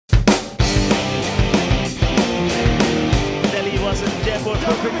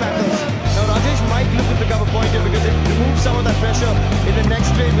for Quick Panthers. Now Rajesh might look to pick up a point here because it removes some of that pressure in the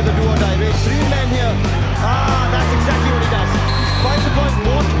next trade with a do-or-die raid. 3 men here. That's exactly what he does. Finds the point.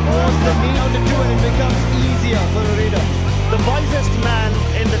 What was the knee down to 2 and it becomes easier for a raider. The wisest man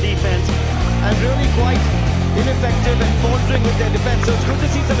in the defense. And really quite ineffective and faltering with their defense. So it's good to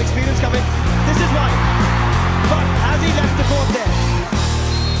see some experience coming. This is why. But has he left the court there?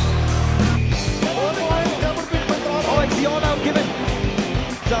 Oh, it's the all-out given.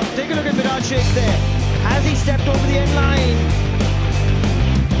 So take a look at Virat Sheikh there. Has he stepped over the end line?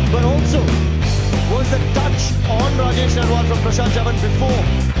 But also, was the touch on Rajesh Narwal from Prashant Chavan before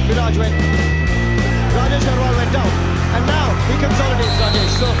Rajesh Narwal went down. And now he consolidates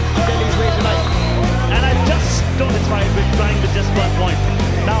Rajesh. So Delhi's way tonight. And I just don't try with trying with just 1 point.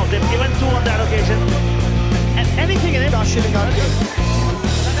 Now they've given 2 on that occasion. And anything in it. Shilling out game.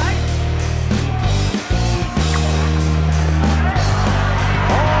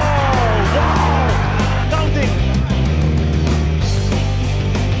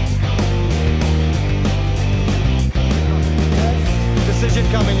 Decision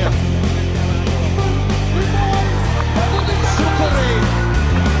coming in. Super raid.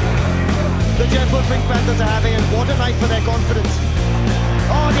 The Jaipur Pink Panthers are having, and what a night for their confidence.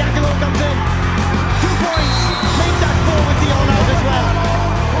 Oh, the angle comes in. 2 points. Make that 4 with the all-out as well.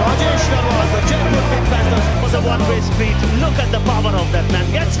 Rajesh Narwal, the Jaipur Pink Panthers. For the one-way street. Look at the power of that man.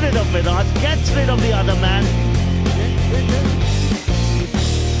 Gets rid of Virat, gets rid of the other man.